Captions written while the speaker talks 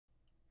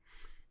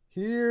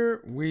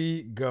Here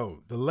we go.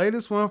 The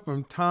latest one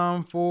from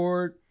Tom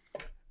Ford,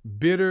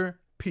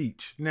 Bitter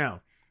Peach. Now,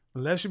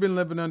 unless you've been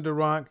living under a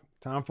rock,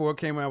 Tom Ford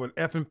came out with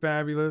Effin'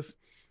 Fabulous,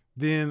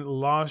 then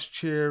Lost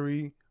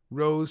Cherry,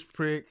 Rose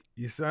Prick.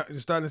 You're starting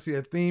to see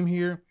a theme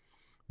here.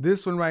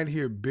 This one right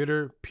here,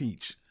 Bitter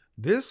Peach.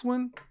 This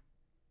one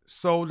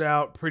sold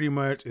out pretty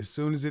much as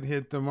soon as it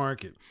hit the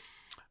market,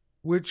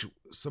 which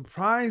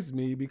surprised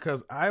me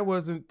because I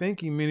wasn't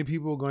thinking many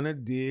people were going to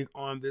dig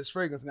on this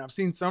fragrance. Now, I've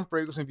seen some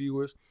fragrance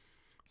reviewers.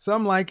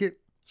 Some like it,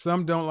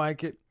 some don't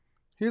like it.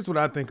 Here's what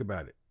I think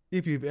about it.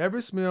 If you've ever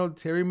smelled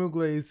Terry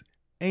Mugler's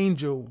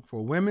Angel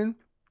for Women,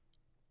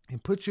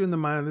 it puts you in the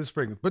mind of this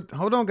fragrance. But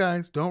hold on,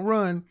 guys. Don't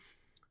run.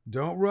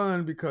 Don't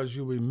run because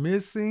you'll be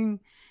missing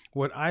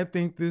what I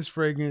think this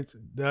fragrance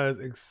does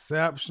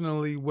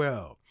exceptionally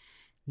well.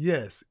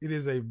 Yes, it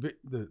is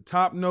the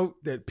top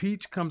note that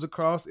peach comes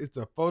across. It's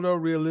a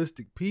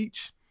photorealistic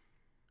peach.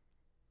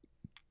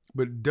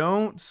 But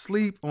don't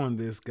sleep on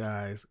this,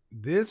 guys.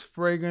 This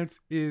fragrance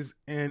is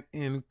an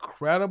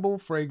incredible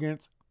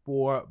fragrance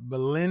for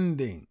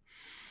blending.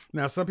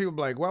 Now, some people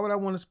are like, why would I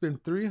want to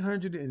spend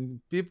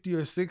 $350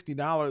 or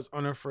 $60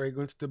 on a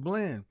fragrance to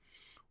blend?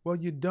 Well,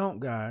 you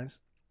don't,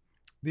 guys.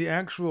 The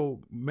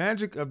actual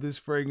magic of this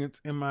fragrance,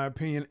 in my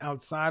opinion,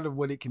 outside of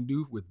what it can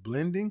do with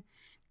blending,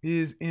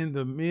 is in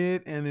the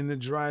mid and in the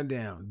dry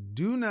down.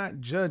 Do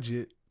not judge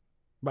it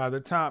by the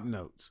top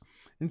notes.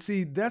 And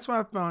see, that's why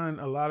I find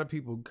a lot of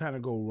people kind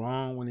of go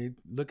wrong when they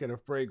look at a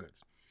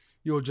fragrance.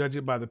 You'll judge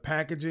it by the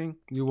packaging.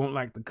 You won't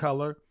like the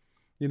color.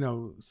 You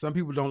know, some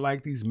people don't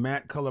like these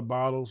matte color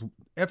bottles.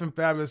 Effin'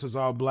 Fabulous was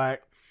all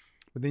black,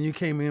 but then you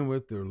came in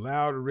with the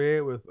loud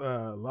red with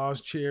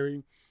Lost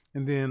Cherry,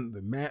 and then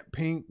the matte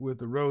pink with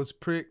the rose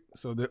prick.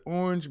 So the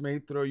orange may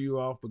throw you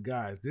off, but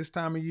guys, this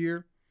time of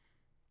year,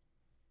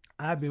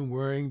 I've been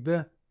wearing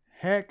the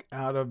heck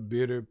out of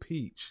Bitter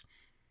Peach.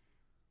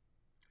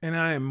 And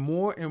I am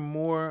more and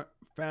more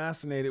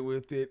fascinated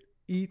with it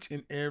each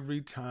and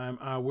every time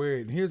I wear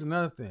it. And here's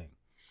another thing.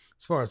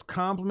 As far as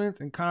compliments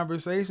and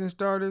conversation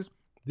starters,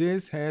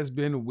 this has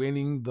been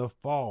winning the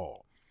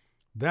fall.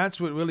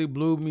 That's what really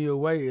blew me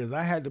away is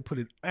I had to put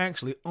it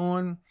actually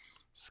on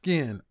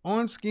skin.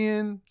 On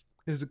skin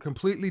is a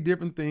completely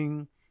different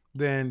thing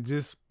than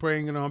just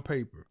spraying it on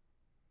paper.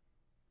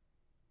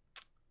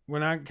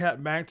 When I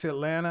got back to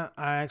Atlanta,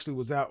 I actually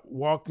was out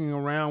walking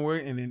around where,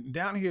 and then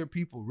down here,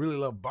 people really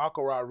love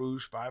Baccarat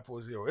Rouge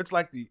 540. It's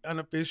like the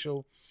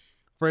unofficial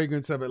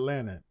fragrance of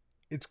Atlanta.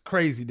 It's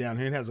crazy down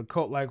here. It has a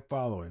cult-like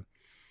following.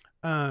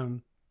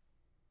 Um,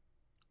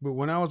 but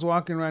when I was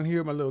walking around here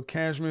with my little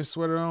cashmere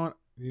sweater on,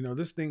 you know,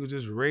 this thing was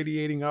just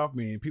radiating off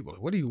me, and people are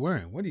like, "What are you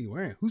wearing? What are you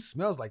wearing? Who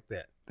smells like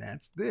that?"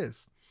 That's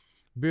this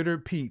Bitter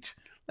Peach.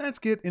 Let's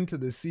get into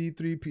the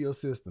C3PO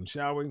system,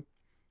 shall we?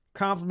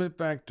 Compliment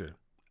factor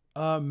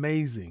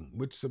amazing,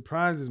 which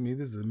surprises me.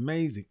 This is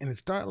amazing. And it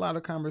started a lot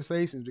of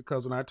conversations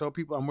because when I told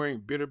people I'm wearing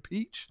Bitter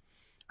Peach,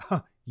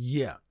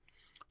 yeah.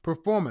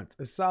 Performance,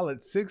 a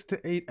solid 6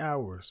 to 8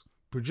 hours.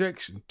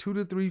 Projection, 2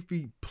 to 3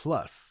 feet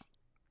plus.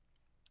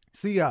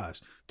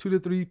 Sillage, 2 to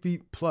 3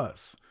 feet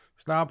plus.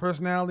 Style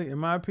personality, in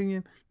my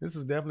opinion, this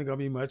is definitely going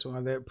to be much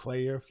on that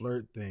player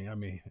flirt thing. I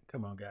mean,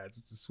 come on, guys.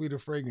 It's a sweeter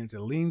fragrance. It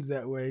leans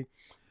that way.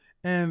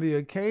 And the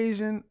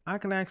occasion, I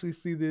can actually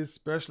see this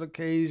special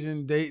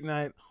occasion, date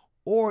night,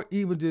 or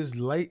even just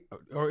late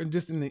or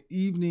just in the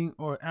evening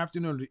or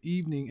afternoon or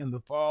evening in the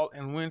fall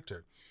and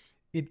winter.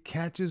 It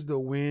catches the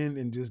wind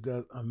and just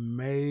does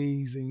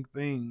amazing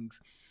things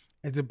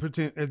as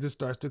it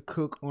starts to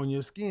cook on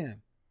your skin.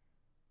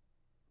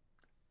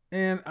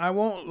 And I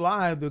won't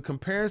lie, the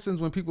comparisons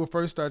when people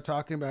first start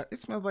talking about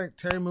it smells like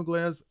Terry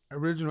Mugler's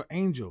original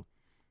Angel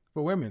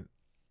for women.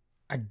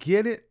 I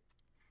get it,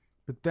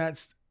 but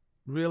that's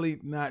really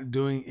not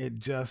doing it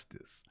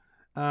justice.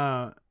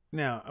 Uh,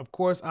 Now, of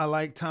course, I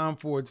like Tom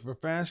Ford's for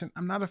fashion.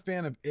 I'm not a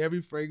fan of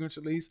every fragrance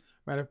release.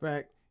 Matter of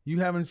fact, you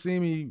haven't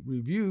seen me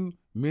review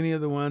many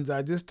of the ones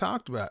I just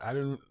talked about. I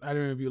didn't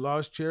review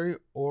Lost Cherry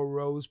or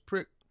Rose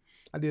Prick.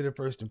 I did a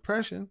first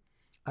impression.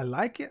 I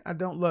like it. I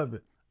don't love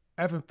it.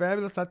 After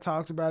Fabulous, I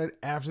talked about it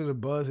after the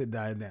buzz had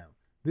died down.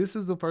 This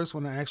is the first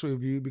one I actually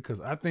reviewed because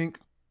I think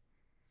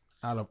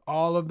out of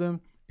all of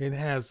them, it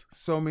has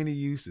so many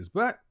uses.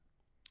 But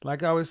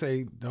like I always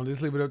say, don't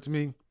just leave it up to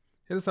me.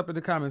 Hit us up in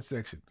the comments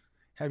section.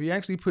 Have you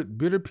actually put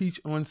Bitter Peach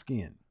on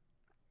skin?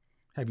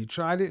 Have you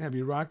tried it? Have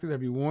you rocked it?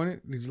 Have you worn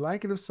it? Did you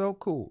like it? If so,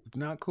 cool. If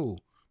not,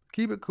 cool.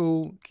 Keep it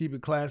cool. Keep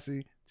it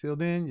classy. Till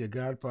then, your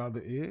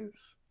Godfather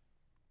is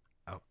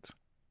out.